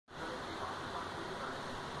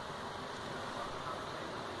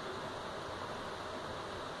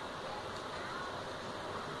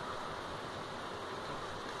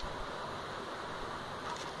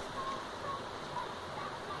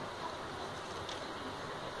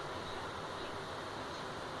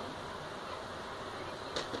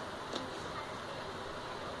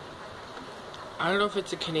I don't know if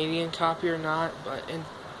it's a Canadian copy or not, but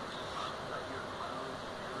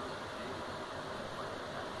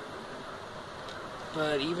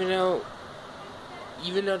even though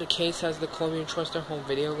the case has the Columbia Trustor Home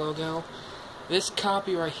Video logo, this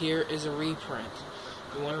copy right here is a reprint.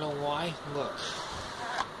 You want to know why? Look.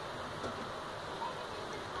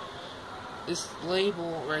 This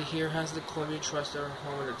label right here has the Columbia Trustor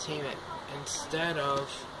Home Entertainment instead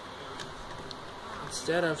of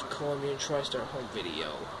Columbia Trustor Home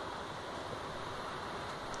Video.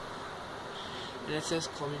 And it says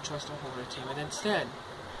Columbia Trustor Home Entertainment instead.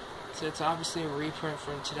 So it's obviously a reprint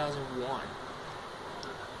from 2001.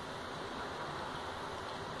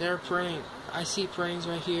 They're printing. I see printings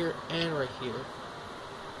right here and right here.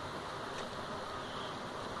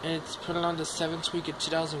 And it's put on the 7th week of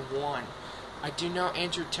 2001. I do know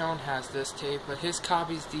Andrew Tone has this tape, but his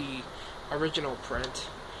copy's the original print.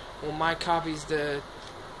 Well, my copy's the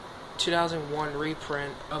 2001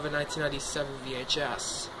 reprint of a 1997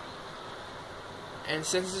 VHS. And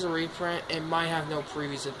since it's a reprint, it might have no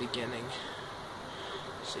previews at the beginning.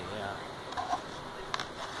 So yeah.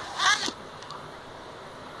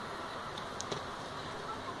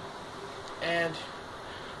 And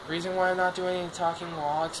the reason why I'm not doing any talking,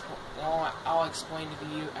 I'll explain to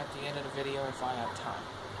you at the end of the video if I have time.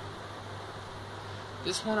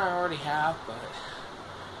 This one I already have, but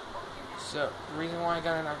so the reason why I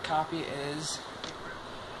got another copy is,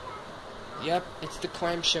 yep, it's the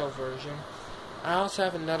clamshell version. I also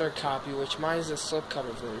have another copy, which mine is a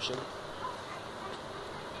slipcover version.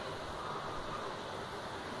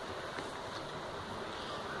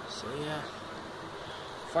 So yeah.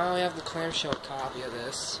 Finally have the clamshell copy of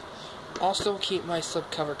this. I'll still keep my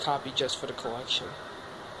slipcover copy just for the collection.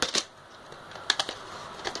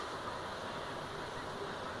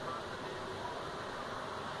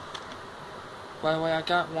 By the way, I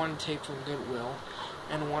got one tape from Goodwill,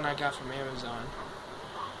 and one I got from Amazon.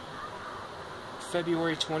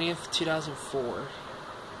 February 20th, 2004.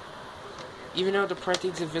 Even though the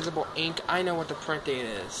printing's invisible ink, I know what the print date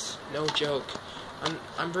is. No joke.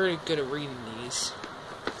 I'm very good at reading these.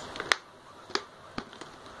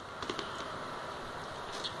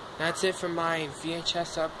 That's it for my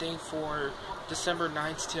VHS update for December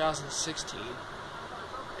 9th, 2016.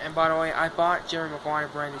 And by the way, I bought Jerry Maguire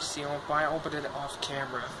brand new seal, but I opened it off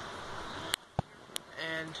camera.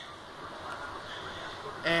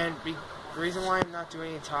 And the reason why I'm not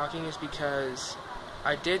doing any talking is because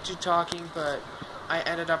I did do talking, but I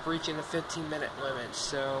ended up reaching the 15-minute limit.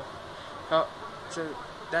 So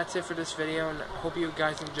that's it for this video, and I hope you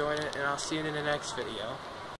guys enjoyed it, and I'll see you in the next video.